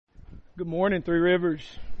Good morning, Three Rivers.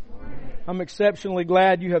 I'm exceptionally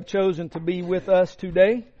glad you have chosen to be with us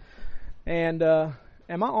today. And am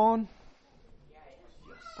I on?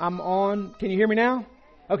 I'm on. Can you hear me now?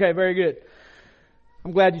 Okay, very good.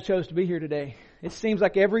 I'm glad you chose to be here today. It seems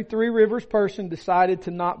like every Three Rivers person decided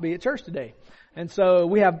to not be at church today. And so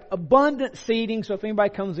we have abundant seating, so if anybody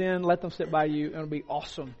comes in, let them sit by you. It'll be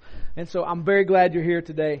awesome. And so I'm very glad you're here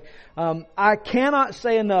today. I cannot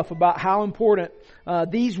say enough about how important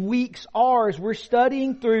these weeks are as we're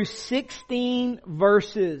studying through 16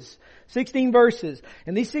 verses. 16 verses.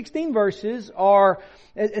 And these 16 verses are,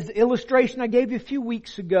 as the illustration I gave you a few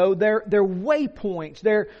weeks ago, they're waypoints.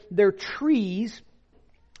 They're trees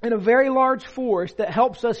in a very large forest that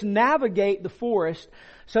helps us navigate the forest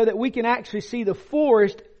so that we can actually see the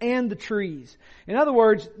forest and the trees. In other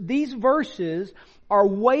words, these verses are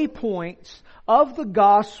waypoints of the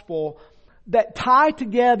gospel that tie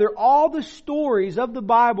together all the stories of the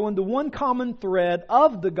Bible into one common thread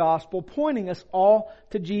of the gospel, pointing us all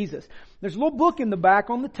to Jesus. There's a little book in the back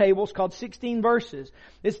on the table. It's called 16 Verses.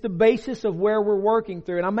 It's the basis of where we're working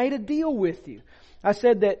through. And I made a deal with you. I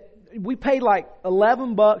said that we paid like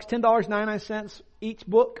 $11, $10.99 each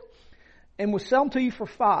book, and we'll sell them to you for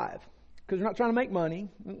 $5. Because we're not trying to make money.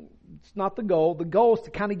 It's not the goal. The goal is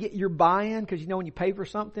to kind of get your buy-in, because you know when you pay for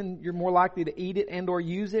something, you're more likely to eat it and or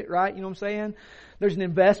use it, right? You know what I'm saying? There's an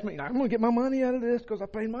investment. I'm going to get my money out of this because I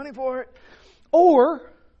paid money for it. Or,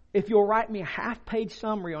 if you'll write me a half-page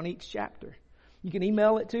summary on each chapter, you can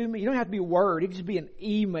email it to me. You don't have to be a word. It can just be an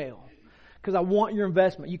email. Because I want your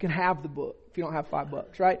investment. You can have the book if you don't have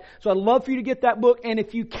 $5, right? So I'd love for you to get that book. And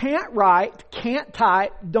if you can't write, can't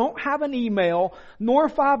type, don't have an email, nor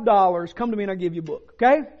 $5, come to me and I'll give you a book,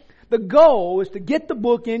 okay? The goal is to get the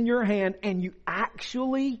book in your hand and you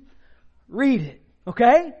actually read it,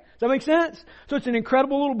 okay? Does that make sense? So it's an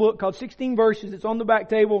incredible little book called 16 Verses. It's on the back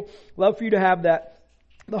table. Love for you to have that.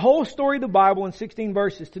 The whole story of the Bible in 16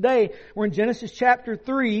 verses. Today, we're in Genesis chapter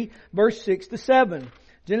 3, verse 6 to 7.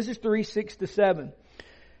 Genesis 3, 6 to 7.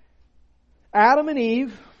 Adam and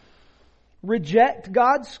Eve reject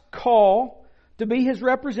God's call to be His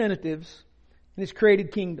representatives in His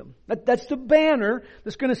created kingdom. That's the banner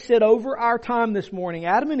that's going to sit over our time this morning.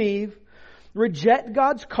 Adam and Eve reject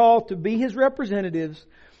God's call to be His representatives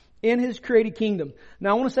in His created kingdom.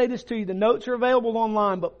 Now I want to say this to you. The notes are available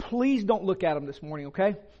online, but please don't look at them this morning,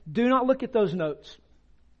 okay? Do not look at those notes.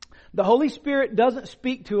 The Holy Spirit doesn't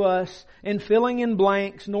speak to us in filling in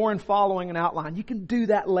blanks nor in following an outline. You can do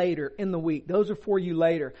that later in the week. Those are for you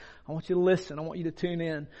later. I want you to listen. I want you to tune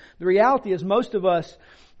in. The reality is most of us,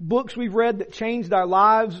 books we've read that changed our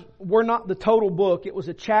lives were not the total book. It was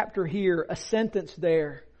a chapter here, a sentence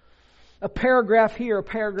there, a paragraph here, a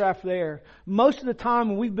paragraph there. Most of the time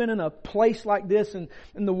when we've been in a place like this and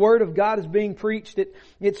the Word of God is being preached,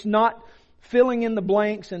 it's not filling in the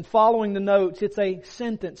blanks and following the notes. It's a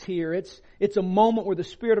sentence here. It's a moment where the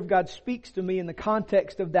Spirit of God speaks to me in the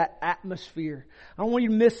context of that atmosphere. I don't want you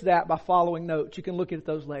to miss that by following notes. You can look at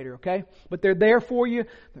those later, okay? But they're there for you.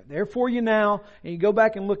 They're there for you now, and you go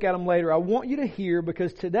back and look at them later. I want you to hear,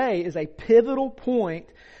 because today is a pivotal point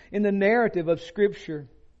in the narrative of Scripture.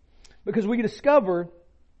 Because we discover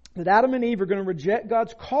that Adam and Eve are going to reject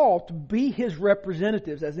God's call to be His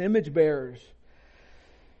representatives as image bearers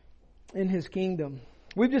in His kingdom.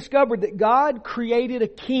 We've discovered that God created a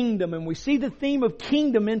kingdom, and we see the theme of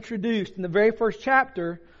kingdom introduced in the very first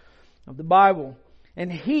chapter of the Bible.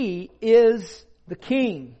 And He is the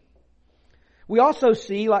King. We also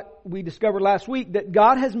see, like we discovered last week, that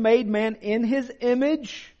God has made man in His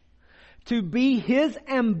image to be His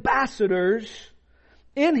ambassadors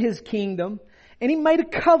in His kingdom, and He made a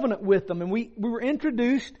covenant with them. And we were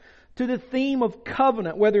introduced to the theme of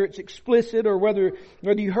covenant, whether it's explicit or whether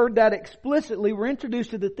you heard that explicitly. We're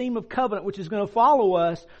introduced to the theme of covenant, which is going to follow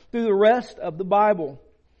us through the rest of the Bible.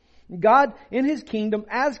 God, in His kingdom,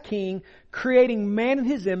 as King, creating man in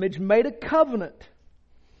His image, made a covenant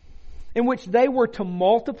in which they were to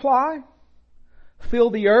multiply, fill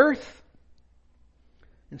the earth,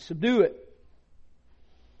 and subdue it.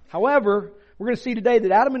 However, we're going to see today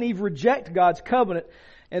that Adam and Eve reject God's covenant,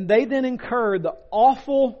 and they then incur the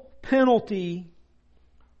awful penalty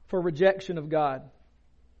for rejection of God.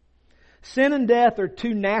 Sin and death are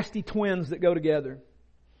two nasty twins that go together.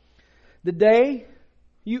 The day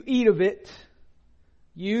you eat of it,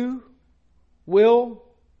 you will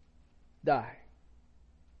die.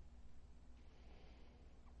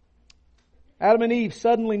 Adam and Eve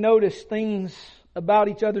suddenly noticed things about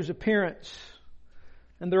each other's appearance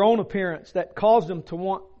and their own appearance that caused them to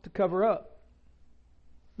want to cover up.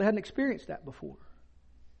 They hadn't experienced that before.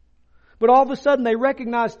 But all of a sudden they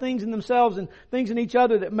recognize things in themselves and things in each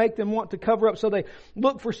other that make them want to cover up. So they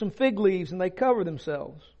look for some fig leaves and they cover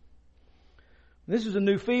themselves. This is a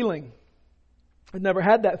new feeling. I've never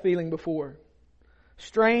had that feeling before.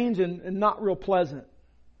 Strange and not real pleasant.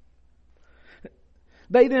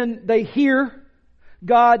 They hear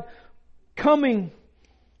God coming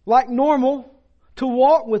like normal to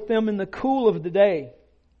walk with them in the cool of the day.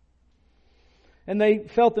 And they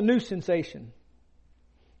felt a new sensation.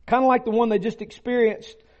 Kind of like the one they just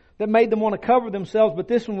experienced that made them want to cover themselves, but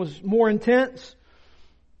this one was more intense.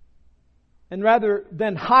 And rather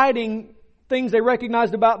than hiding things they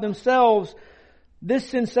recognized about themselves, this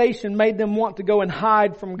sensation made them want to go and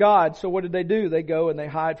hide from God. So what did they do? They go and they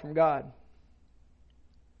hide from God.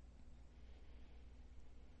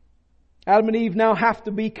 Adam and Eve now have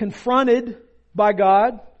to be confronted by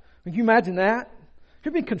God. Can you imagine that? Have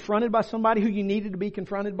you been confronted by somebody who you needed to be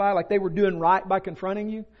confronted by? Like they were doing right by confronting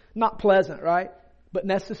you? Not pleasant, right? But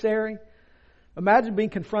necessary. Imagine being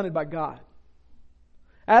confronted by God.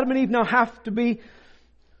 Adam and Eve now have to be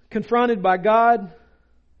confronted by God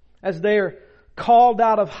as they are called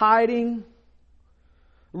out of hiding,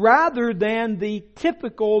 rather than the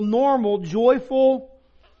typical, normal, joyful,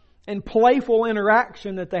 and playful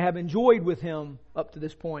interaction that they have enjoyed with Him up to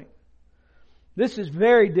this point. This is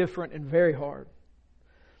very different and very hard.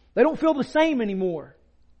 They don't feel the same anymore.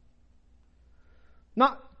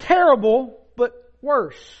 Not terrible, but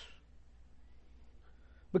worse.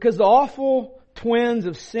 Because the awful twins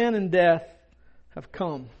of sin and death have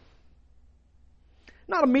come.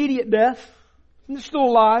 Not immediate death. They're still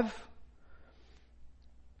alive.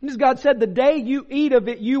 And as God said, the day you eat of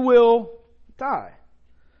it, you will die.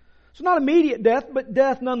 So not immediate death, but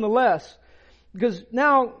death nonetheless. Because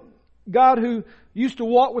now God, who used to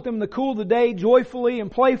walk with them in the cool of the day, joyfully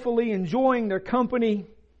and playfully enjoying their company,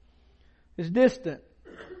 is distant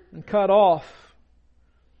and cut off.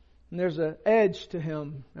 And there's an edge to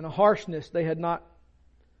Him and a harshness they had not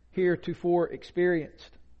heretofore experienced.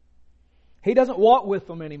 He doesn't walk with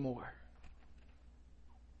them anymore.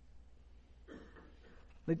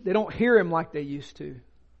 They don't hear Him like they used to.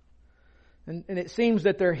 And it seems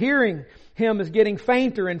that their hearing Him is getting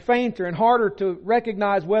fainter and fainter and harder to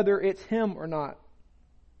recognize whether it's Him or not.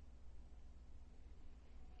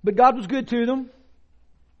 But God was good to them,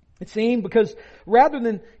 it seemed, because rather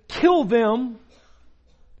than kill them,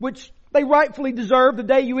 which they rightfully deserve, the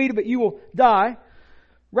day you eat of it you will die,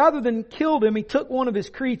 rather than kill them, He took one of His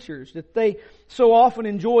creatures that they so often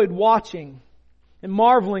enjoyed watching and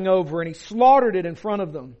marveling over, and He slaughtered it in front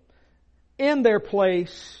of them in their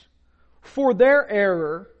place. For their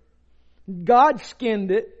error, God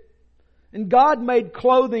skinned it, and God made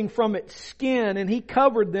clothing from its skin, and He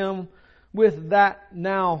covered them with that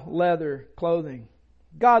now leather clothing.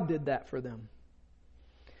 God did that for them.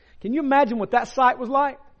 Can you imagine what that sight was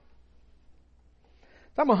like?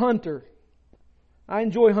 I'm a hunter. I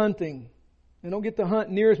enjoy hunting. I don't get to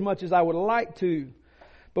hunt near as much as I would like to.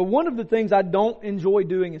 But one of the things I don't enjoy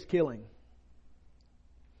doing is killing.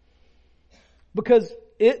 Because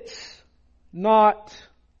it's not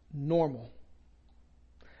normal.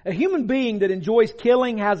 A human being that enjoys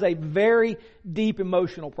killing has a very deep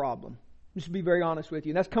emotional problem. Just to be very honest with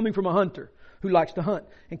you. And that's coming from a hunter who likes to hunt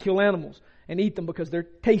and kill animals and eat them because they're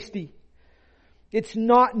tasty. It's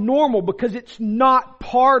not normal because it's not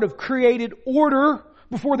part of created order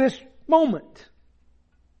before this moment.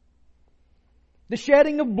 The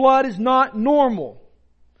shedding of blood is not normal.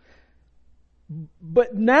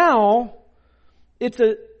 But now it's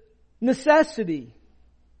a necessity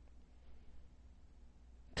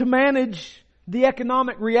to manage the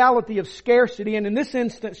economic reality of scarcity, and in this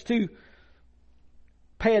instance to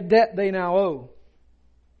pay a debt they now owe.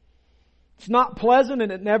 It's not pleasant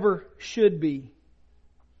and it never should be.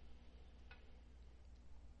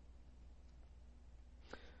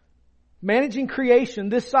 Managing creation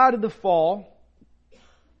this side of the fall,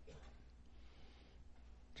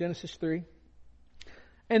 Genesis 3,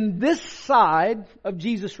 and this side of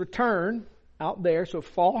Jesus' return out there, so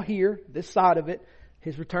fall here, this side of it,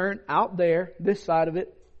 His return out there, this side of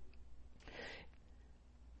it.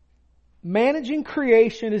 Managing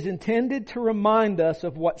creation is intended to remind us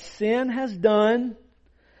of what sin has done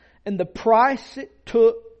and the price it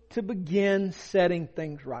took to begin setting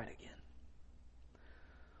things right again.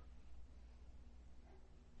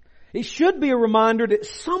 It should be a reminder that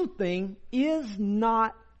something is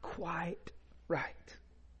not quite right.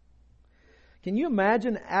 Can you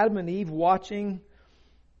imagine Adam and Eve watching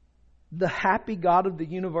the happy God of the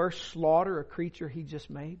universe slaughter a creature He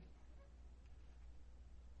just made?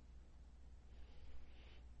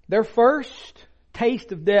 Their first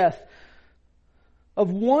taste of death,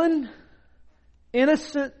 of one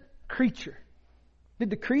innocent creature. Did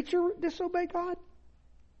the creature disobey God?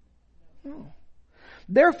 No.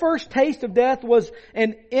 Their first taste of death was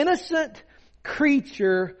an innocent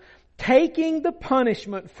creature taking the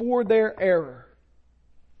punishment for their error.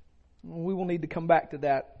 We will need to come back to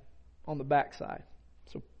that on the backside.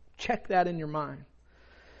 So check that in your mind.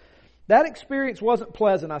 That experience wasn't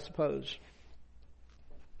pleasant, I suppose.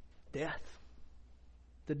 Death.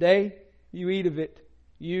 The day you eat of it,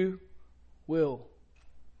 you will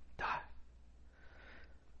die.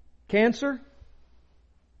 Cancer.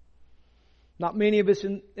 Not many of us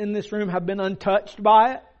in this room have been untouched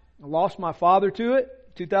by it. I lost my father to it,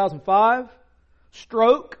 2005.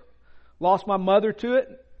 Stroke. Lost my mother to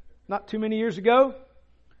it not too many years ago.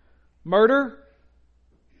 Murder.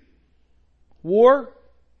 War.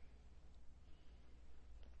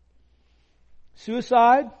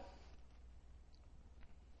 Suicide.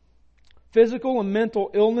 Physical and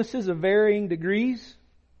mental illnesses of varying degrees.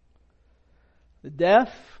 The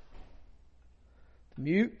deaf. The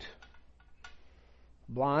mute.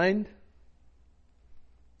 Blind.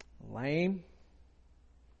 Lame.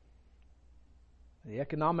 The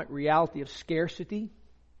economic reality of scarcity.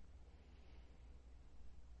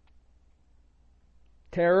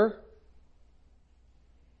 Terror.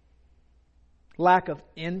 Lack of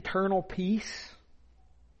internal peace.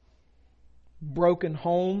 Broken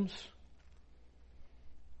homes.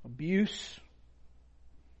 Abuse.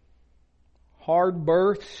 Hard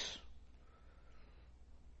births.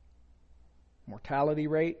 Mortality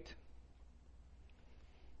rate.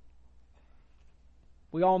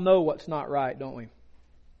 We all know what's not right, don't we?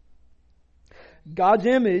 God's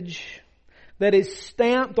image that is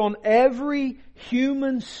stamped on every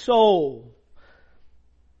human soul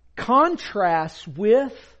contrasts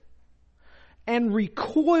with and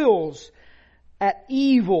recoils at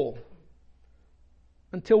evil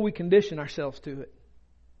until we condition ourselves to it.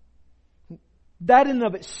 That in and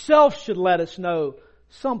of itself should let us know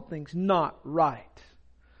something's not right.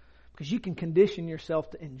 Because you can condition yourself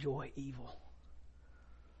to enjoy evil.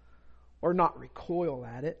 Or not recoil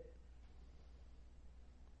at it.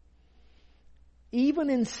 Even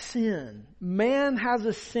in sin, man has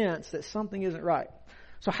a sense that something isn't right.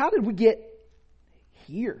 So how did we get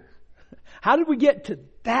here? How did we get to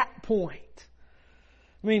that point?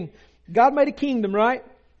 I mean, God made a kingdom, right?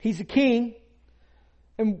 He's a king.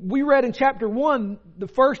 And we read in chapter 1, the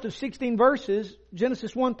first of 16 verses,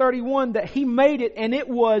 Genesis 1:31, that He made it and it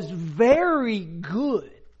was very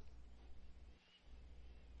good.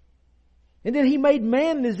 And then He made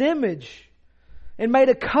man in His image and made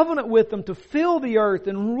a covenant with them to fill the earth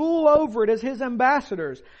and rule over it as His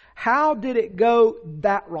ambassadors. How did it go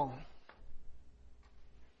that wrong?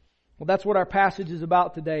 Well, that's what our passage is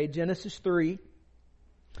about today. Genesis 3,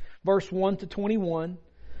 verse 1 to 21.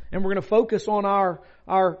 And we're going to focus on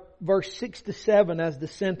our verse 6 to 7 as the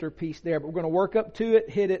centerpiece there. But we're going to work up to it,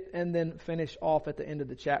 hit it, and then finish off at the end of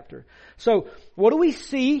the chapter. So, what do we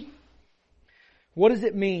see? What does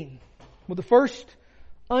it mean? Well, the first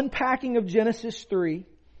unpacking of Genesis 3,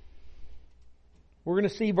 we're going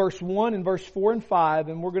to see verse 1 and verse 4 and 5,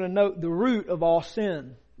 and we're going to note the root of all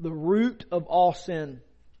sin. The root of all sin.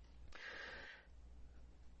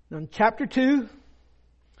 Now in chapter 2,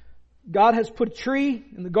 God has put a tree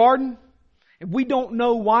in the garden, and we don't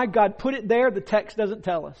know why God put it there. The text doesn't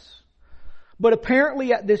tell us. But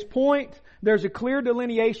apparently at this point, there's a clear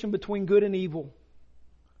delineation between good and evil.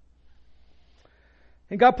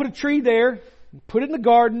 And God put a tree there, put it in the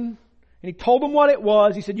garden, and He told them what it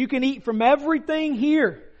was. He said, you can eat from everything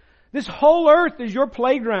here. This whole earth is your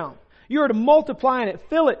playground. You are to multiply in it,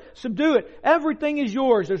 fill it, subdue it. Everything is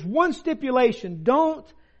yours. There's one stipulation. Don't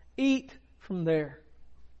eat from there.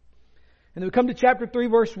 And then we come to chapter 3,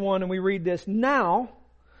 verse 1, and we read this. Now,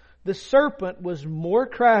 the serpent was more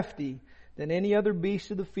crafty than any other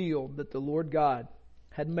beast of the field that the Lord God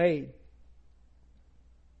had made.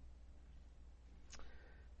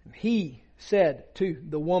 And He said to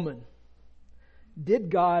the woman, did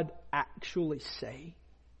God actually say,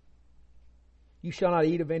 you shall not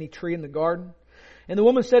eat of any tree in the garden? And the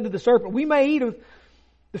woman said to the serpent, we may eat of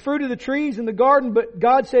the fruit of the trees in the garden, but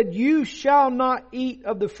God said, you shall not eat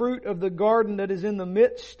of the fruit of the garden that is in the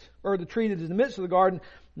midst, or the tree that is in the midst of the garden,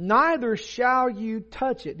 neither shall you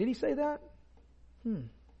touch it. Did He say that?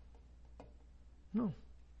 No.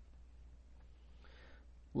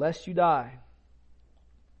 Lest you die.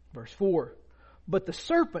 Verse 4. But the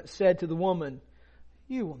serpent said to the woman,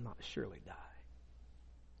 you will not surely die.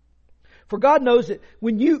 For God knows that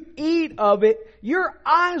when you eat of it, your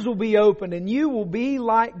eyes will be opened and you will be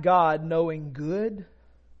like God, knowing good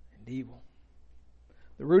and evil.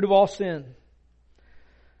 The root of all sin.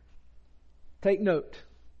 Take note.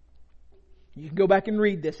 You can go back and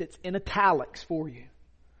read this. It's in italics for you.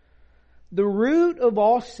 The root of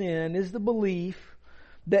all sin is the belief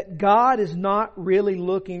that God is not really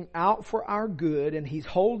looking out for our good and He's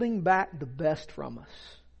holding back the best from us.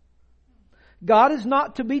 God is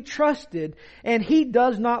not to be trusted and He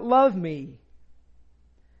does not love me.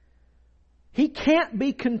 He can't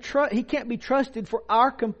be trusted for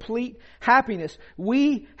our complete happiness.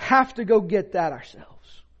 We have to go get that ourselves.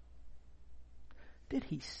 Did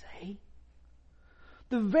He say?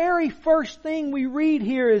 The very first thing we read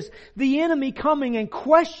here is the enemy coming and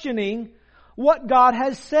questioning what God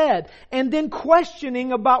has said, and then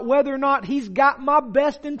questioning about whether or not He's got my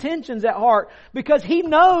best intentions at heart, because He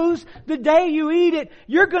knows the day you eat it,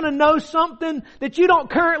 you're going to know something that you don't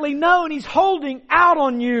currently know, and He's holding out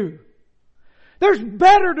on you. There's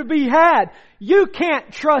better to be had. You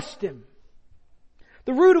can't trust Him.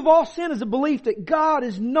 The root of all sin is a belief that God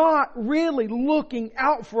is not really looking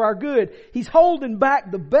out for our good. He's holding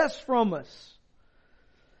back the best from us.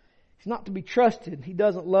 He's not to be trusted. He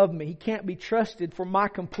doesn't love me. He can't be trusted for my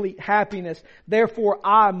complete happiness. Therefore,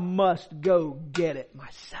 I must go get it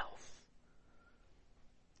myself.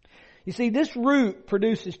 You see, this root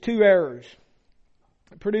produces two errors.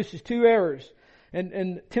 It produces two errors.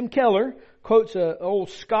 And Tim Keller quotes an old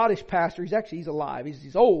Scottish pastor. He's alive.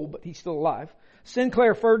 He's old, but he's still alive.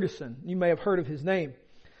 Sinclair Ferguson. You may have heard of his name.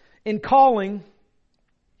 In calling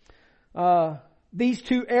these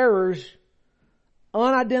two errors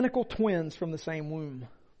unidentical twins from the same womb.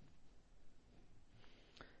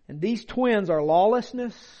 And these twins are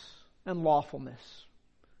lawlessness and lawfulness.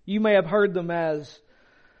 You may have heard them as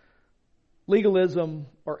legalism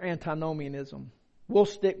or antinomianism. We'll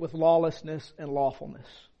stick with lawlessness and lawfulness.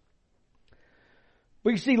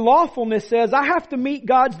 But you see, lawfulness says I have to meet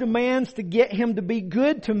God's demands to get Him to be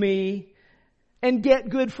good to me and get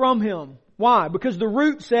good from Him. Why? Because the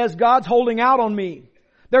root says God's holding out on me.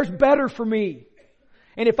 There's better for me.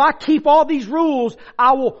 And if I keep all these rules,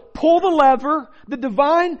 I will pull the lever, the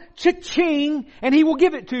divine cha-ching, and He will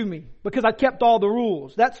give it to me because I kept all the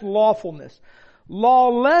rules. That's lawfulness.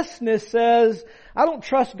 Lawlessness says I don't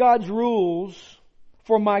trust God's rules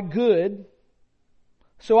for my good,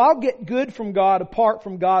 so I'll get good from God apart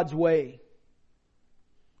from God's way.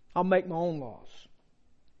 I'll make my own laws.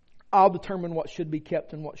 I'll determine what should be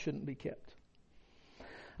kept and what shouldn't be kept.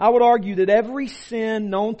 I would argue that every sin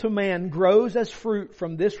known to man grows as fruit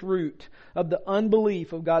from this root of the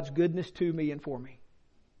unbelief of God's goodness to me and for me.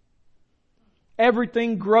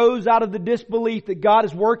 Everything grows out of the disbelief that God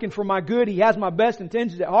is working for my good. He has my best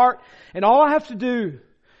intentions at heart. And all I have to do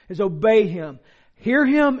is obey Him. Hear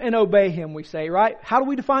Him and obey Him, we say, right? How do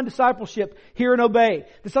we define discipleship? Hear and obey.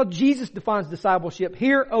 That's how Jesus defines discipleship.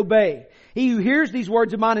 Hear, obey. He who hears these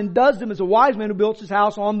words of mine and does them is a wise man who builds his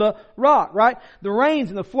house on the rock, right? The rains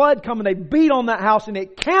and the flood come and they beat on that house and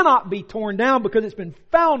it cannot be torn down because it's been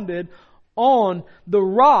founded on the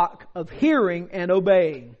rock of hearing and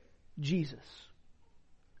obeying Jesus.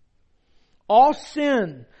 All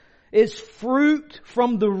sin is fruit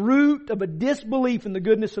from the root of a disbelief in the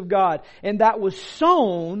goodness of God. And that was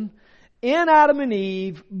sown in Adam and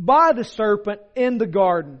Eve by the serpent in the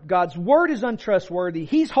garden. God's word is untrustworthy.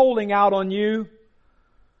 He's holding out on you.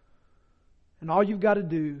 And all you've got to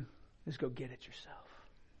do is go get it yourself.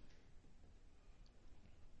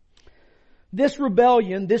 This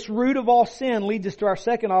rebellion, this root of all sin, leads us to our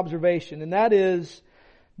second observation. And that is,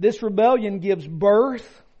 this rebellion gives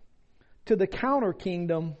birth to the counter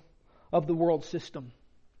kingdom of the world system.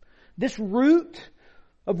 This root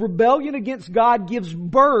of rebellion against God gives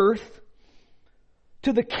birth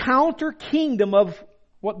to the counter kingdom of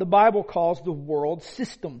what the Bible calls the world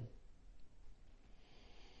system.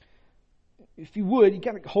 If you would, you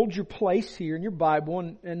kind of hold your place here in your Bible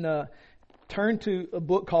and turn to a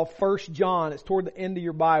book called 1 John. It's toward the end of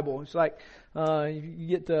your Bible. It's like you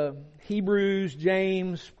get to Hebrews,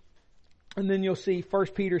 James, and then you'll see 1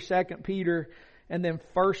 Peter, 2 Peter, and then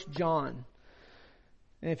 1 John.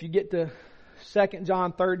 And if you get to 2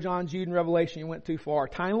 John, 3 John, Jude, and Revelation, you went too far. A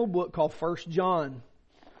tiny little book called 1 John.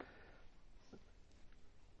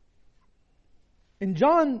 And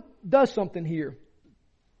John does something here.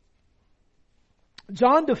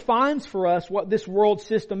 John defines for us what this world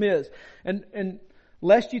system is. And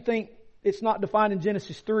lest you think it's not defined in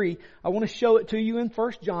Genesis 3, I want to show it to you in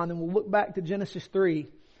 1 John, and we'll look back to Genesis 3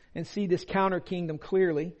 and see this counter kingdom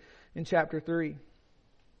clearly in chapter 3.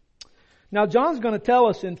 Now John's going to tell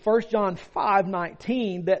us in 1 John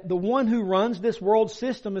 5:19 that the one who runs this world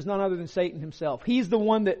system is none other than Satan himself. He's the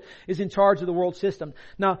one that is in charge of the world system.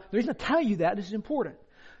 Now, the reason I tell you that, this is important.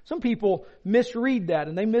 Some people misread that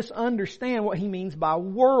and they misunderstand what he means by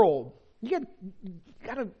world. You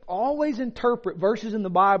got to always interpret verses in the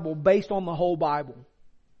Bible based on the whole Bible.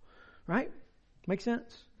 Right? Make sense?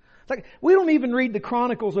 It's like we don't even read the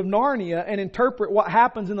Chronicles of Narnia and interpret what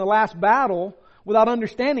happens in the last battle without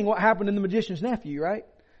understanding what happened in The Magician's Nephew, right?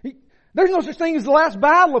 There's no such thing as the last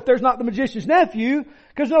battle if there's not The Magician's Nephew,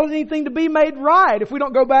 because there's anything to be made right if we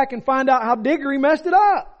don't go back and find out how Diggory messed it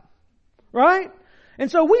up. Right?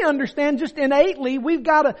 And so we understand just innately we've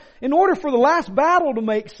got to, in order for the last battle to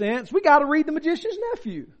make sense, we got to read The Magician's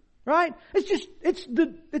Nephew. Right?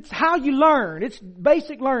 It's how you learn. It's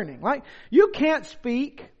basic learning. Right? You can't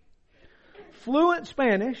speak fluent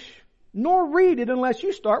Spanish nor read it unless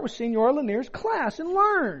you start with Senor Lanier's class and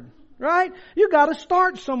learn. Right? You got to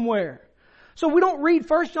start somewhere. So we don't read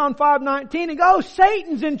 1 John 5:19 and go, oh,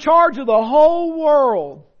 Satan's in charge of the whole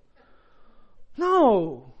world.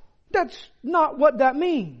 No, that's not what that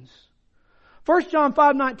means. 1 John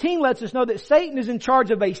 5:19 lets us know that Satan is in charge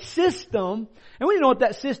of a system, and we know what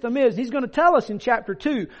that system is. He's going to tell us in chapter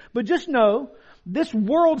 2. But just know, this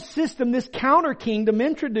world system, this counter kingdom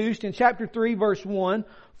introduced in chapter 3, verse 1,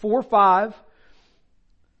 4, 5,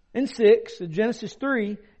 and 6 of Genesis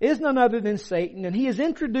 3 is none other than Satan, and he is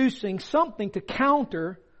introducing something to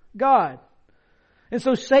counter God. And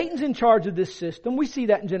so Satan's in charge of this system. We see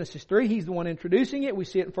that in Genesis 3. He's the one introducing it. We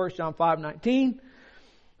see it in 1 John 5:19.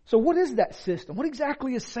 So what is that system? What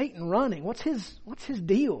exactly is Satan running? What's his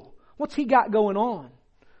deal? What's he got going on?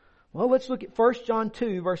 Well, let's look at 1 John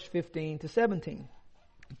 2, verse 15 to 17.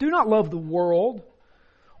 Do not love the world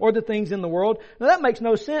or the things in the world. Now that makes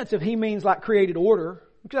no sense if he means like created order,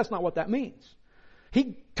 because that's not what that means.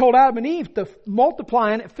 He told Adam and Eve to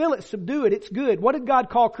multiply in it, fill it, subdue it. It's good. What did God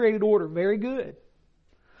call created order? Very good.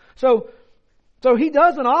 So he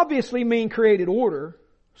doesn't obviously mean created order.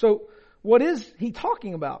 So what is he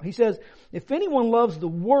talking about? He says, if anyone loves the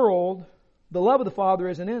world, the love of the Father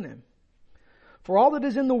isn't in him. For all that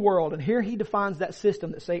is in the world, and here he defines that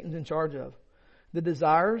system that Satan's in charge of, the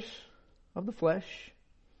desires of the flesh,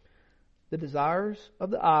 the desires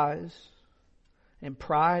of the eyes, and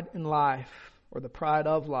pride in life, or the pride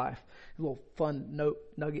of life. A little fun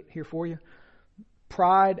nugget here for you.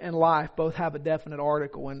 Pride and life both have a definite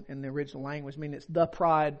article in the original language, meaning it's the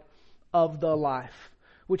pride of the life,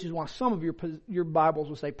 which is why some of your Bibles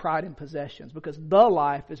will say pride in possessions, because the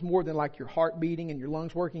life is more than like your heart beating and your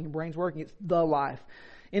lungs working and brains working. It's the life,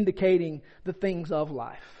 indicating the things of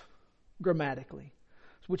life, grammatically,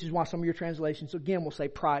 which is why some of your translations, again, will say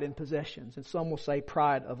pride in possessions, and some will say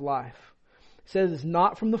pride of life. It says it's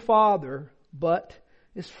not from the Father, but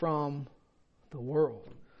is from the world.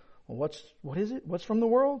 Well, what is it? What's from the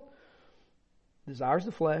world? Desires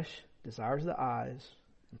of the flesh, desires of the eyes,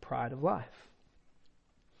 and pride of life.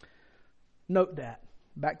 Note that.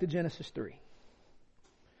 Back to Genesis 3.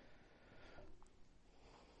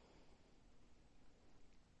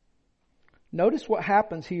 Notice what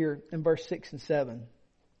happens here in verse 6 and 7.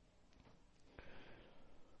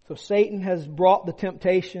 So Satan has brought the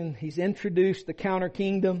temptation. He's introduced the counter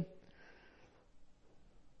kingdom.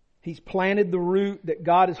 He's planted the root that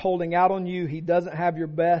God is holding out on you. He doesn't have your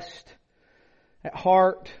best at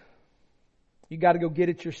heart. You got to go get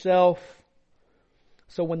it yourself.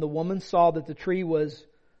 So when the woman saw that the tree was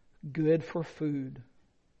good for food,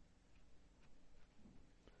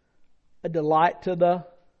 a delight to the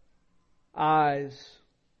eyes,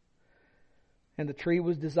 and the tree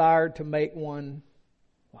was desired to make one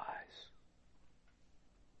wise.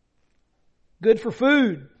 Good for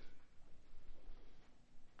food.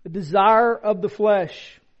 A desire of the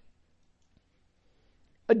flesh.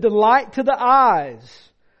 A delight to the eyes.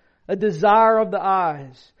 A desire of the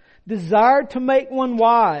eyes. Desire to make one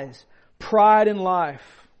wise. Pride in life.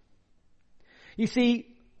 You see,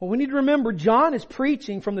 well, we need to remember John is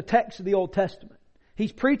preaching from the text of the Old Testament.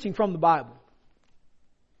 He's preaching from the Bible.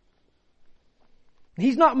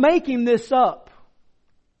 He's not making this up.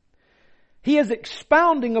 He is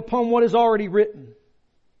expounding upon what is already written.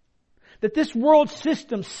 That this world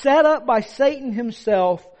system set up by Satan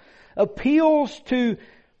himself appeals to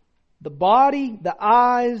the body, the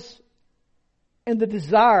eyes, and the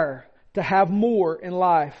desire to have more in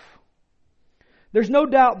life. There's no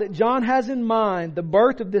doubt that John has in mind the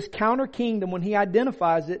birth of this counter kingdom when he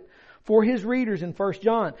identifies it for his readers in 1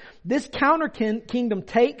 John. This counter kingdom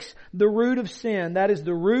takes the root of sin. That is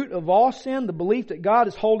the root of all sin, the belief that God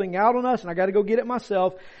is holding out on us and I got to go get it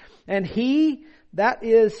myself. And that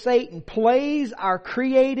is Satan, plays our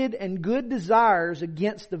created and good desires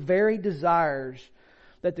against the very desires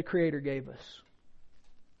that the Creator gave us.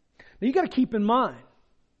 Now you got to keep in mind,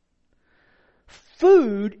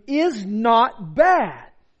 food is not bad.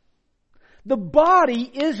 The body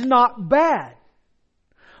is not bad.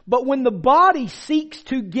 But when the body seeks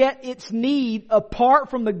to get its need apart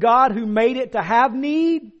from the God who made it to have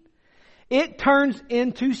need, it turns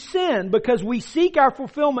into sin because we seek our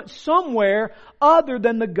fulfillment somewhere other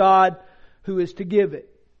than the God who is to give it.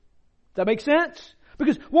 Does that make sense?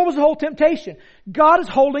 Because what was the whole temptation? God is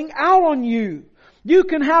holding out on you. You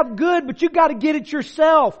can have good, but you got to get it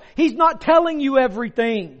yourself. He's not telling you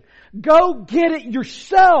everything. Go get it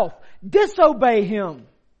yourself. Disobey Him.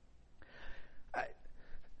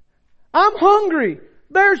 I'm hungry.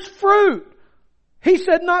 There's fruit. He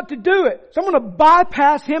said not to do it. So I'm going to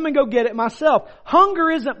bypass Him and go get it myself.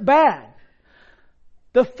 Hunger isn't bad.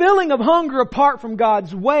 The feeling of hunger apart from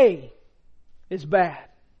God's way is bad.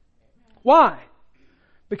 Why?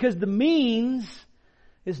 Because the means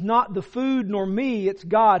is not the food nor me, it's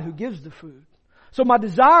God who gives the food. So my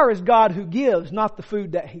desire is God who gives, not the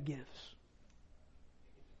food that He gives.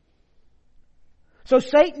 So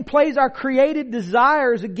Satan plays our created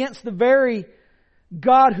desires against the very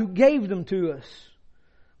God who gave them to us,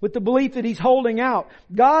 with the belief that He's holding out.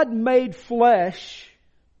 God made flesh,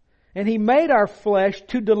 and He made our flesh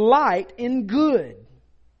to delight in good.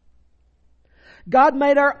 God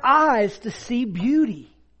made our eyes to see beauty.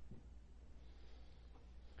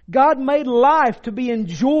 God made life to be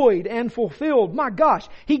enjoyed and fulfilled. My gosh,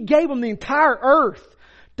 He gave them the entire earth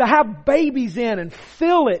to have babies in and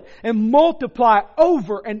fill it and multiply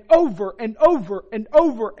over and over and over and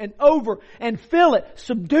over and over and fill it,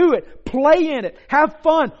 subdue it, play in it, have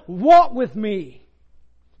fun, walk with me.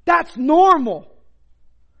 That's normal.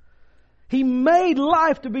 He made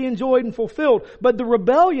life to be enjoyed and fulfilled, but the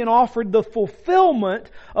rebellion offered the fulfillment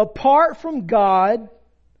apart from God,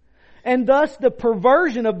 and thus the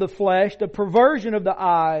perversion of the flesh, the perversion of the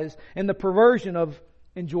eyes, and the perversion of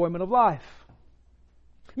enjoyment of life.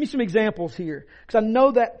 Give me some examples here, because I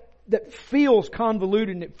know that feels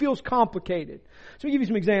convoluted and it feels complicated. So let me give you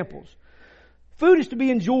some examples. Food is to be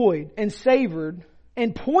enjoyed and savored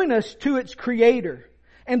and point us to its creator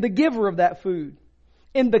and the giver of that food.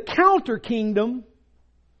 In the counter kingdom,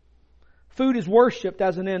 food is worshipped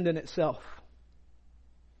as an end in itself,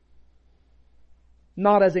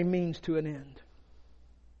 not as a means to an end.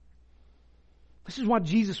 This is why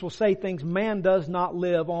Jesus will say things, man does not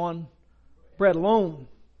live on bread alone,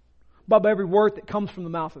 but by every word that comes from the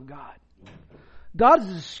mouth of God. God is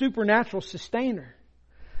a supernatural sustainer.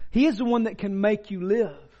 He is the one that can make you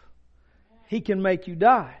live. He can make you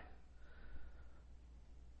die.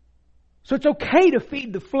 So it's okay to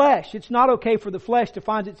feed the flesh. It's not okay for the flesh to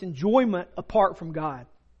find its enjoyment apart from God.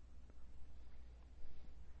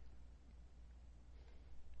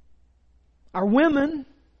 Our women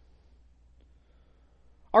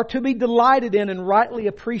are to be delighted in and rightly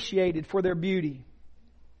appreciated for their beauty.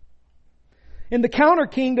 In the counter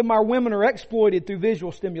kingdom, our women are exploited through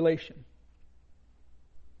visual stimulation.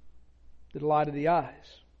 The delight of the eyes.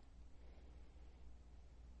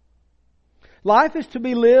 Life is to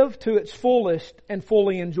be lived to its fullest and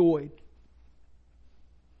fully enjoyed.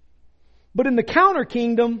 But in the counter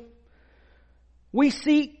kingdom, we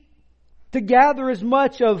seek to gather as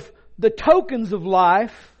much of the tokens of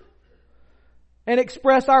life and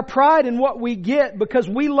express our pride in what we get because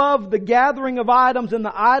we love the gathering of items and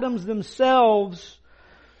the items themselves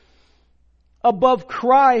above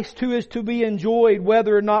Christ, who is to be enjoyed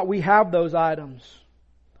whether or not we have those items.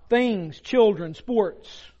 Things, children,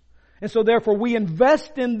 sports. And so therefore we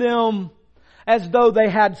invest in them as though they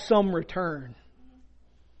had some return,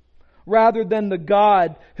 rather than the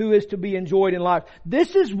God who is to be enjoyed in life.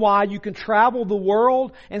 This is why you can travel the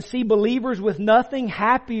world and see believers with nothing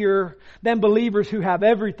happier than believers who have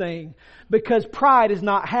everything, because pride is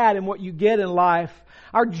not had in what you get in life.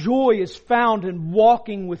 Our joy is found in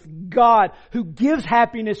walking with God, who gives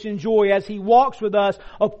happiness and joy as He walks with us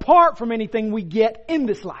apart from anything we get in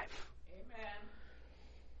this life.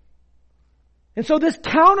 And so this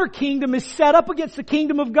counter kingdom is set up against the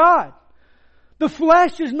kingdom of God. The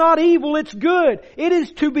flesh is not evil, it's good. It is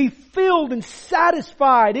to be filled and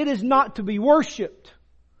satisfied. It is not to be worshipped.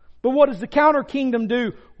 But what does the counter kingdom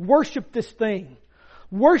do? Worship this thing.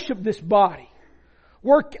 Worship this body.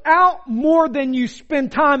 Work out more than you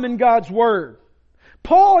spend time in God's Word.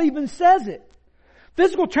 Paul even says it.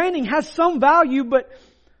 Physical training has some value, but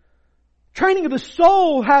training of the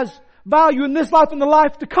soul has value in this life and the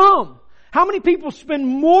life to come. How many people spend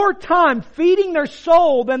more time feeding their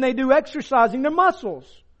soul than they do exercising their muscles?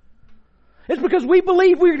 It's because we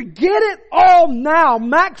believe we're to get it all now,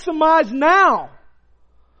 maximize now.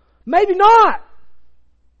 Maybe not.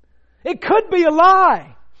 It could be a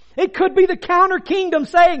lie. It could be the counter kingdom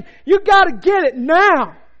saying, you got to get it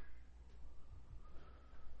now.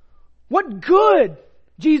 What good,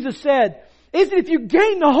 Jesus said, is if you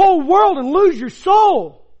gain the whole world and lose your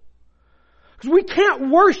soul. Because we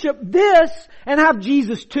can't worship this and have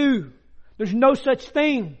Jesus too. There's no such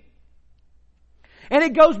thing. And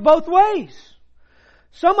it goes both ways.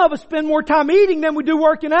 Some of us spend more time eating than we do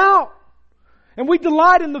working out. And we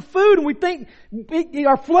delight in the food and we think,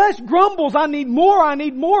 our flesh grumbles, I need more, I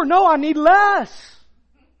need more. No, I need less.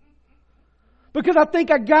 Because I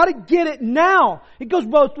think I gotta get it now. It goes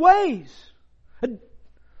both ways.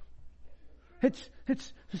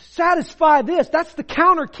 It's satisfy this. That's the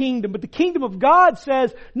counter kingdom. But the kingdom of God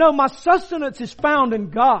says, no, my sustenance is found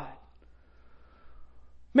in God.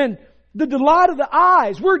 Man, the delight of the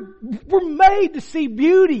eyes. We're made to see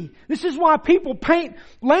beauty. This is why people paint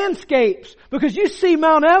landscapes. Because you see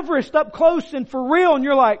Mount Everest up close and for real and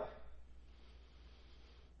you're like,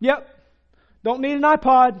 yep, don't need an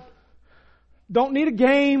iPod. Don't need a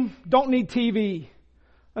game. Don't need TV.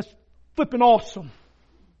 That's flipping awesome.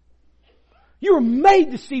 You were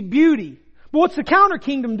made to see beauty. But what's the counter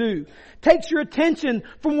kingdom do? Takes your attention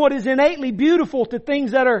from what is innately beautiful to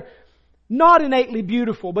things that are not innately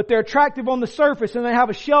beautiful, but they're attractive on the surface and they have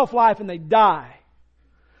a shelf life and they die.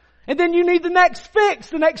 And then you need the next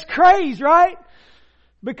fix, the next craze, right?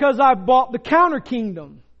 Because I bought the counter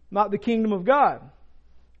kingdom, not the kingdom of God.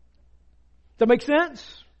 Does that make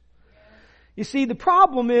sense? You see, the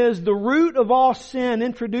problem is the root of all sin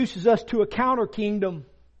introduces us to a counter kingdom.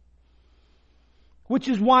 Which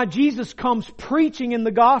is why Jesus comes preaching in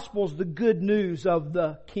the Gospels the good news of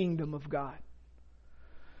the kingdom of God.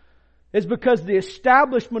 It's because the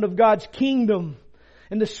establishment of God's kingdom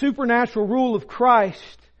and the supernatural rule of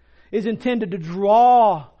Christ is intended to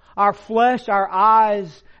draw our flesh, our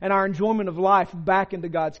eyes, and our enjoyment of life back into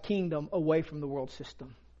God's kingdom away from the world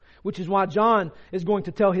system. Which is why John is going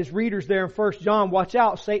to tell his readers there in 1 John, watch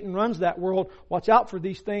out, Satan runs that world. Watch out for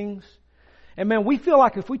these things. And man, we feel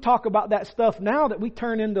like if we talk about that stuff now that we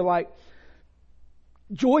turn into like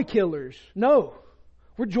joy killers. No,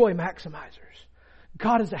 we're joy maximizers.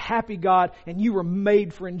 God is a happy God and you were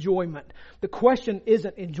made for enjoyment. The question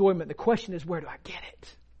isn't enjoyment. The question is, where do I get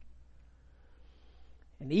it?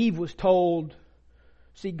 And Eve was told,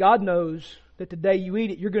 see, God knows that the day you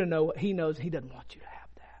eat it, you're going to know what He knows. He doesn't want you to have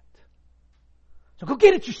that. So go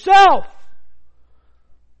get it yourself.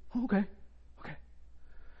 Okay.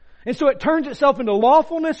 And so it turns itself into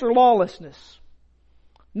lawfulness or lawlessness.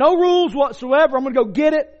 No rules whatsoever. I'm going to go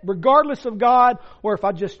get it regardless of God, or if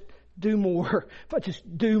I just do more. If I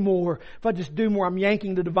just do more. I'm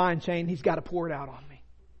yanking the divine chain. He's got to pour it out on me.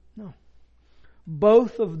 No.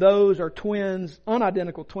 Both of those are twins,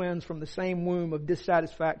 unidentical twins from the same womb of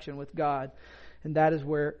dissatisfaction with God. And that is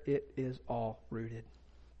where it is all rooted.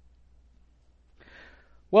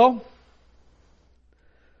 Well,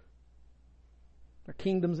 our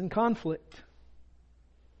kingdoms in conflict.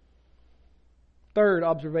 Third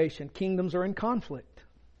observation, kingdoms are in conflict.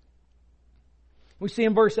 We see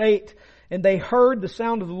in verse 8, and they heard the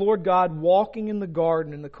sound of the Lord God walking in the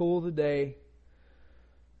garden in the cool of the day.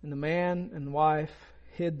 And the man and the wife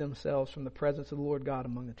hid themselves from the presence of the Lord God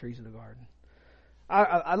among the trees of the garden.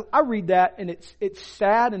 I read that and it's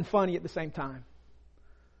sad and funny at the same time.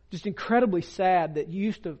 Just incredibly sad that you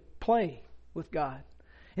used to play with God.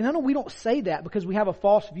 And I know we don't say that because we have a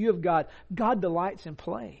false view of God. God delights in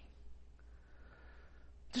play.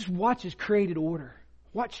 Just watch His created order.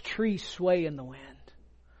 Watch trees sway in the wind.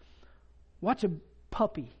 Watch a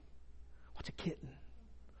puppy. Watch a kitten.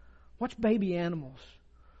 Watch baby animals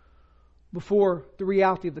before the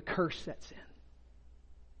reality of the curse sets in.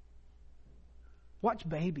 Watch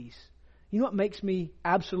babies. You know what makes me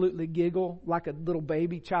absolutely giggle like a little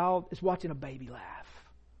baby child? Is watching a baby laugh.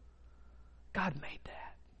 God made that.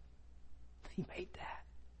 He made that.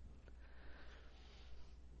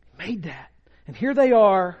 He made that. And here they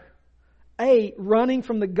are, running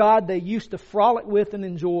from the God they used to frolic with and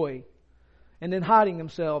enjoy, and then hiding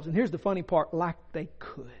themselves. And here's the funny part, like they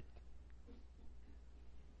could.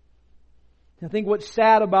 I think what's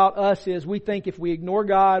sad about us is we think if we ignore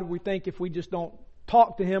God, we think if we just don't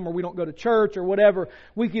talk to Him or we don't go to church or whatever,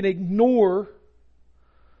 we can ignore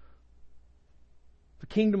the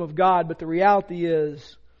kingdom of God. But the reality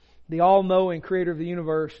is, the all-knowing Creator of the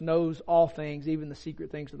universe knows all things, even the secret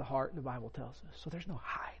things of the heart, the Bible tells us. So there's no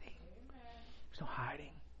hiding. There's no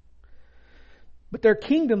hiding. But their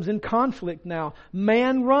kingdom's in conflict now.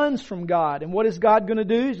 Man runs from God. And what is God going to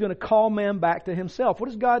do? He's going to call man back to Himself. What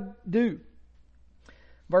does God do?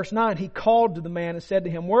 Verse 9, He called to the man and said to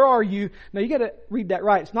him, where are you? Now you got to read that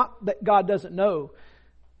right. It's not that God doesn't know.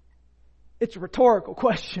 It's a rhetorical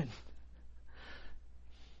question.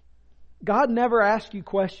 God never asks you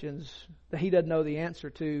questions that He doesn't know the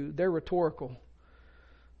answer to. They're rhetorical.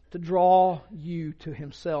 to draw you to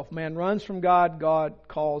Himself. Man runs from God. God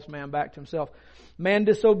calls man back to Himself. Man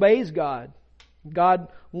disobeys God. God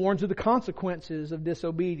warns of the consequences of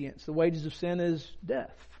disobedience. The wages of sin is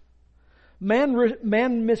death.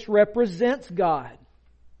 Man misrepresents God.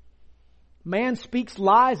 Man speaks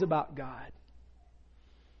lies about God.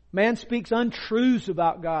 Man speaks untruths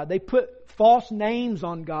about God. They put false names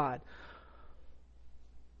on God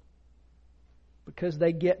because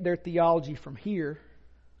they get their theology from here,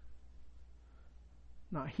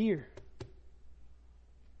 not here.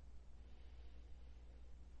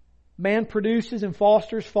 Man produces and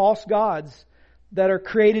fosters false gods that are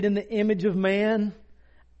created in the image of man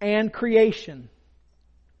and creation.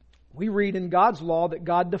 We read in God's law that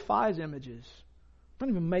God defies images. Don't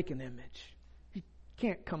even make an image. You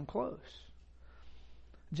can't come close.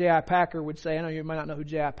 J.I. Packer would say, I know you might not know who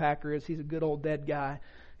J.I. Packer is. He's a good old dead guy.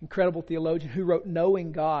 Incredible theologian who wrote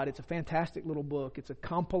Knowing God. It's a fantastic little book. It's a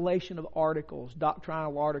compilation of articles,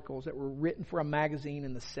 doctrinal articles that were written for a magazine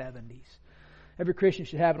in the 70s. Every Christian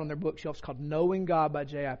should have it on their bookshelf. It's called Knowing God by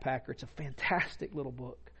J.I. Packer. It's a fantastic little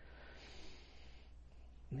book.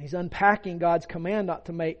 And he's unpacking God's command not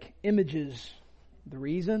to make images. The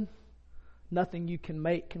reason? Nothing you can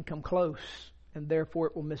make can come close, and therefore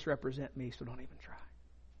it will misrepresent me, so don't even try.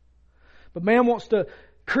 But man wants to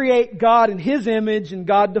create God in His image, and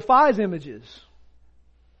God defies images.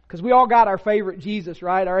 Because we all got our favorite Jesus,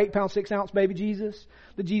 right? Our 8-pound, 6-ounce baby Jesus.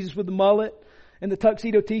 The Jesus with the mullet and the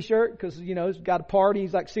tuxedo t-shirt, because, you know, he's got a party.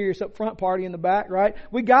 He's like serious up front, party in the back, right?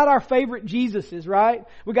 We got our favorite Jesuses, right?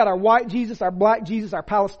 We got our white Jesus, our black Jesus, our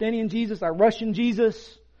Palestinian Jesus, our Russian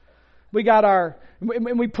Jesus. We got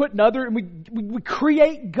and we put another, and we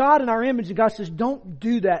create God in our image, and God says, don't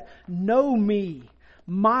do that. Know me.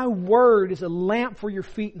 My word is a lamp for your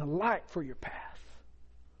feet and a light for your path.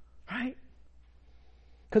 Right?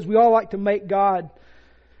 Because we all like to make God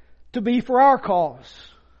to be for our cause.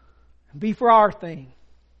 Be for our thing.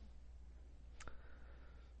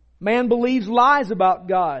 Man believes lies about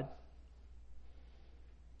God.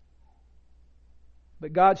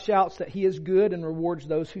 But God shouts that He is good and rewards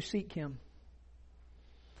those who seek Him.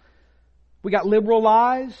 We got liberal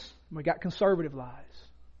lies, and we got conservative lies.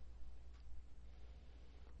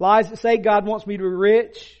 Lies that say God wants me to be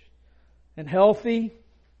rich and healthy.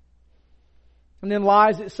 And then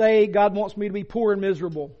lies that say God wants me to be poor and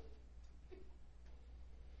miserable.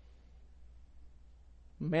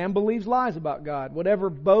 Man believes lies about God.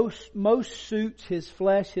 Whatever most suits his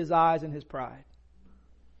flesh, his eyes, and his pride.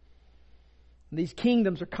 And these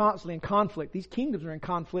kingdoms are constantly in conflict. These kingdoms are in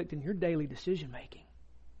conflict in your daily decision making.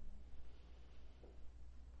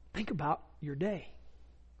 Think about your day.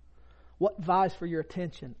 What vies for your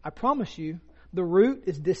attention? I promise you, the root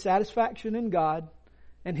is dissatisfaction in God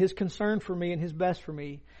and His concern for me and His best for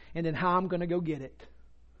me, and then how I'm going to go get it.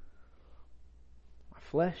 My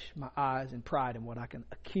flesh, my eyes, and pride in what I can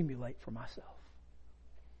accumulate for myself.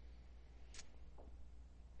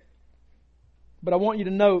 But I want you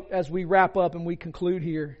to note as we wrap up and we conclude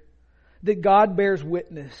here that God bears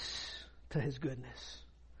witness to His goodness.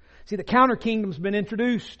 See, the counter kingdom's been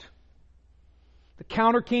introduced. The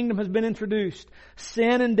counter kingdom has been introduced.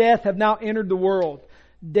 Sin and death have now entered the world.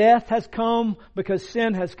 Death has come because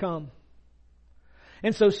sin has come.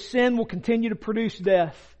 And so sin will continue to produce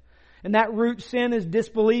death. And that root sin is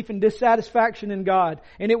disbelief and dissatisfaction in God.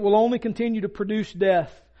 And it will only continue to produce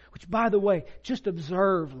death. Which, by the way, just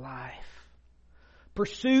observe life.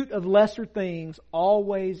 Pursuit of lesser things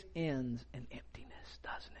always ends in emptiness,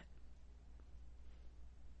 doesn't it?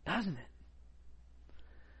 Doesn't it?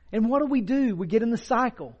 And what do? We get in the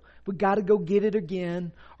cycle. We got to go get it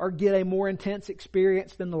again or get a more intense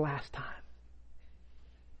experience than the last time.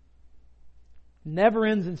 Never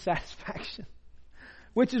ends in satisfaction.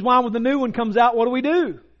 Which is why when the new one comes out, what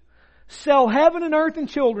do? Sell heaven and earth and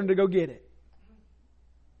children to go get it.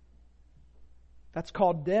 That's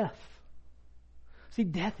called death. See,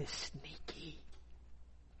 death is sneaky.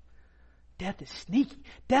 Death is sneaky.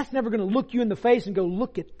 Death's never going to look you in the face and go,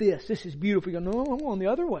 look at this. This is beautiful. You go, no, I'm going the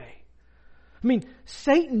other way. I mean,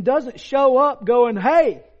 Satan doesn't show up going,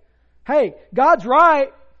 hey, God's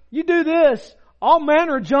right. You do this. All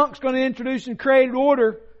manner of junk's going to introduce in created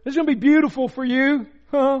order. This is going to be beautiful for you.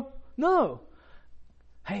 Huh? No.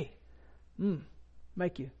 Hey,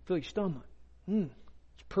 make you feel your stomach.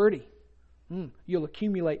 It's pretty. You'll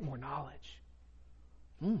accumulate more knowledge.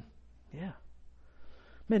 Yeah.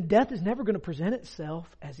 Man, death is never going to present itself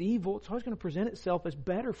as evil. It's always going to present itself as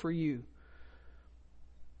better for you.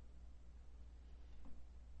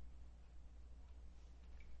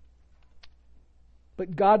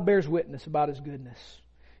 But God bears witness about His goodness.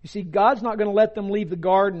 You see, God's not going to let them leave the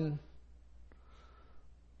garden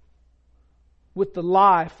with the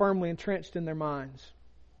lie firmly entrenched in their minds.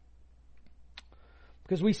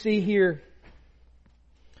 Because we see here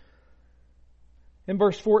in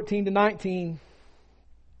verse 14 to 19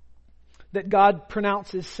 that God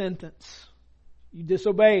pronounces sentence. You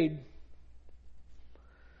disobeyed.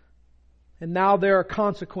 And now there are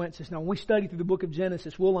consequences. Now when we study through the book of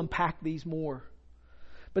Genesis, we'll unpack these more.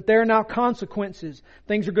 But there are now consequences.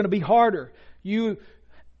 Things are going to be harder. You,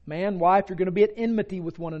 man, wife, you're going to be at enmity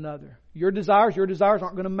with one another. Your desires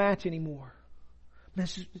aren't going to match anymore. I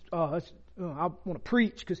want to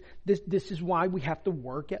preach because this is why we have to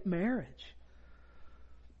work at marriage.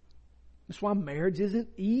 That's why marriage isn't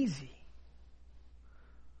easy.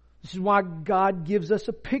 This is why God gives us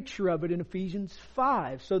a picture of it in Ephesians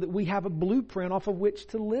 5 so that we have a blueprint off of which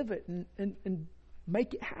to live it and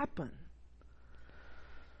make it happen.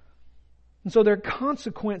 And so there are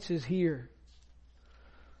consequences here.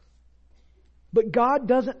 But God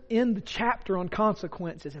doesn't end the chapter on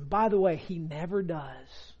consequences. And by the way, He never does.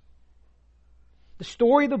 The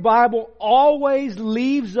story of the Bible always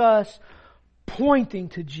leaves us pointing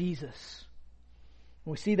to Jesus.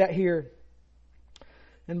 We see that here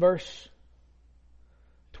in verse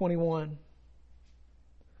 21.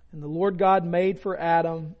 And the Lord God made for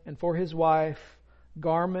Adam and for his wife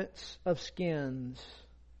garments of skins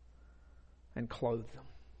and clothed them.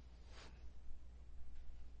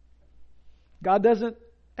 God doesn't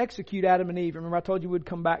execute Adam and Eve. Remember I told you we'd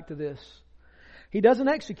come back to this. He doesn't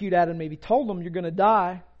execute Adam and Eve. He told them you're going to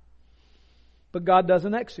die. But God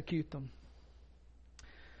doesn't execute them.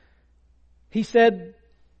 He said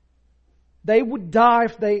they would die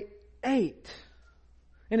if they ate.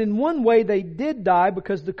 And in one way they did die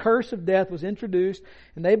because the curse of death was introduced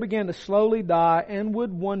and they began to slowly die and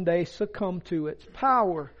would one day succumb to its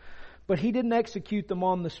power. But He didn't execute them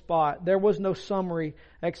on the spot. There was no summary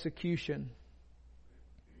execution.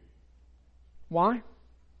 Why?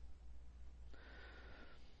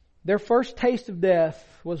 Their first taste of death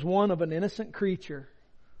was one of an innocent creature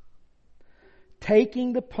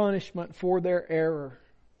taking the punishment for their error.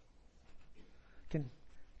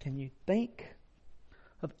 Can you think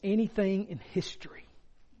of anything in history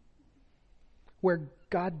where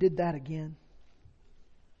God did that again?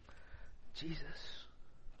 Jesus,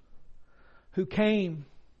 who came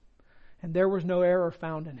and there was no error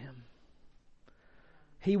found in Him.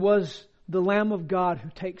 He was the Lamb of God who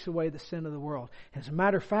takes away the sin of the world. As a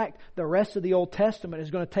matter of fact, the rest of the Old Testament is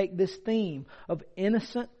going to take this theme of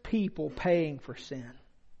innocent people paying for sin.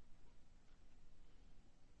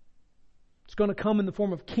 It's going to come in the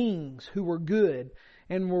form of kings who were good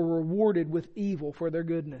and were rewarded with evil for their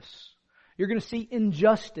goodness. You're going to see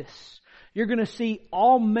injustice. You're going to see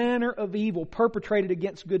all manner of evil perpetrated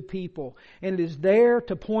against good people. And it is there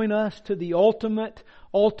to point us to the ultimate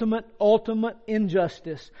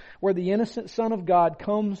injustice, where the innocent Son of God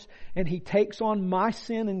comes and He takes on my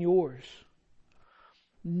sin and yours.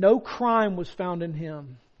 No crime was found in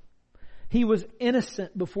Him. He was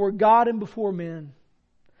innocent before God and before men.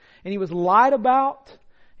 And He was lied about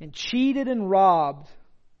and cheated and robbed.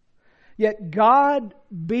 Yet God,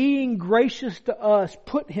 being gracious to us,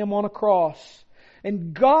 put Him on a cross.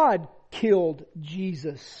 And God killed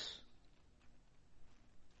Jesus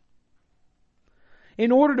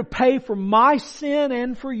in order to pay for my sin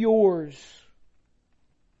and for yours.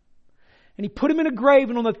 And He put Him in a grave,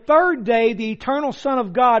 and on the third day the eternal Son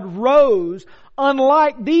of God rose,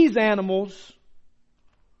 unlike these animals,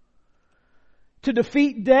 to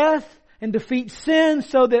defeat death and defeat sin,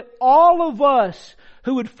 so that all of us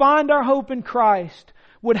who would find our hope in Christ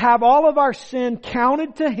would have all of our sin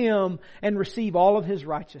counted to Him and receive all of His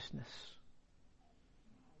righteousness.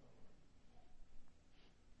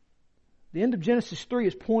 The end of Genesis 3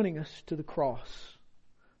 is pointing us to the cross.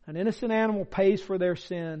 An innocent animal pays for their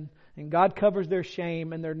sin, and God covers their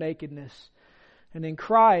shame and their nakedness. And in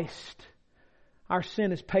Christ, our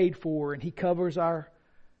sin is paid for, and He covers our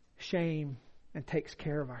shame and takes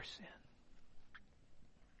care of our sin.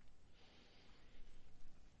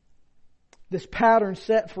 This pattern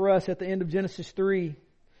set for us at the end of Genesis 3,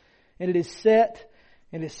 and it is set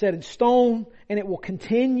in stone, and it will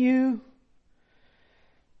continue.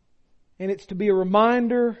 And it's to be a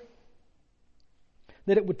reminder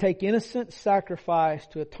that it would take innocent sacrifice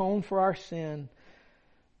to atone for our sin.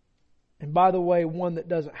 And by the way, one that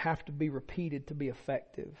doesn't have to be repeated to be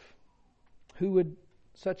effective. Who would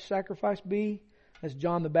such sacrifice be? As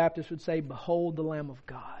John the Baptist would say, behold the Lamb of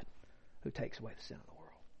God who takes away the sin of the world.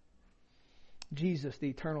 Jesus, the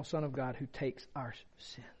eternal Son of God who takes our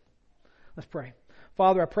sin. Let's pray.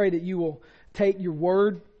 Father, I pray that You will take Your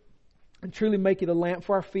Word and truly make it a lamp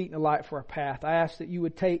for our feet and a light for our path. I ask that You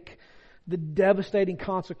would take the devastating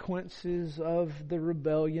consequences of the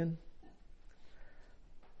rebellion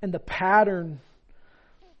and the pattern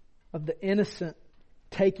of the innocent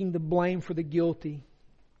taking the blame for the guilty.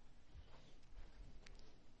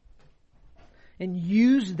 And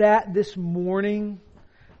use that this morning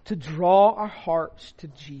to draw our hearts to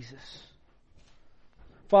Jesus.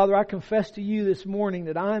 Father, I confess to you this morning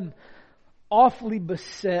that I'm awfully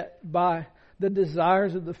beset by the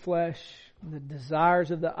desires of the flesh, the desires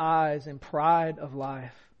of the eyes, and pride of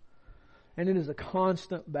life. And it is a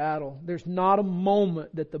constant battle. There's not a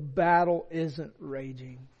moment that the battle isn't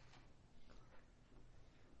raging.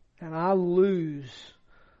 And I lose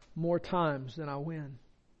more times than I win.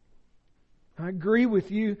 I agree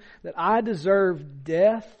with you that I deserve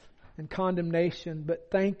death and condemnation, but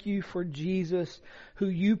thank you for Jesus, who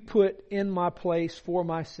you put in my place for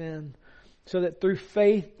my sin, so that through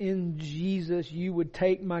faith in Jesus you would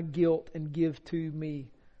take my guilt and give to me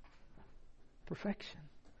perfection.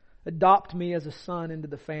 Adopt me as a son into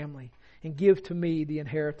the family and give to me the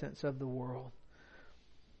inheritance of the world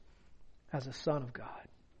as a son of God,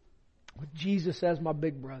 with Jesus as my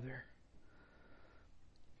big brother.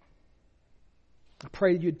 I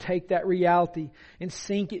pray that you'd take that reality and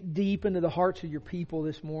sink it deep into the hearts of your people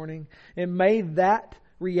this morning. And may that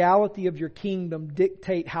reality of your kingdom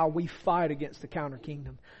dictate how we fight against the counter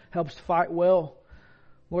kingdom. Help us to fight well.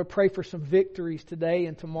 Lord, pray for some victories today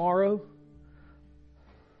and tomorrow.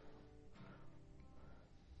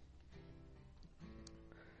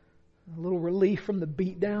 A little relief from the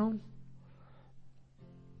beatdown.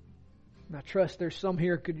 And I trust there's some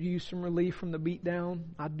here who could use some relief from the beatdown.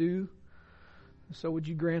 I do. So would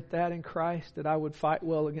you grant that in Christ, that I would fight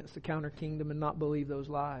well against the counter kingdom and not believe those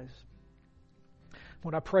lies?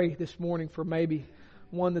 When I pray this morning for maybe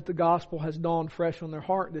one that the gospel has dawned fresh on their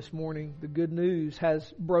heart this morning, the good news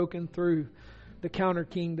has broken through the counter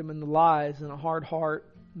kingdom and the lies and a hard heart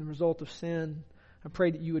and the result of sin. I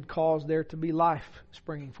pray that you would cause there to be life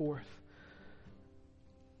springing forth.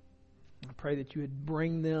 I pray that you would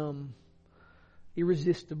bring them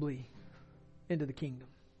irresistibly into the kingdom.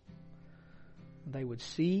 They would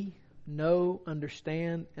see, know,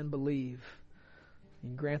 understand, and believe.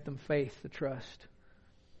 And grant them faith to trust.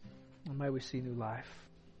 And may we see new life.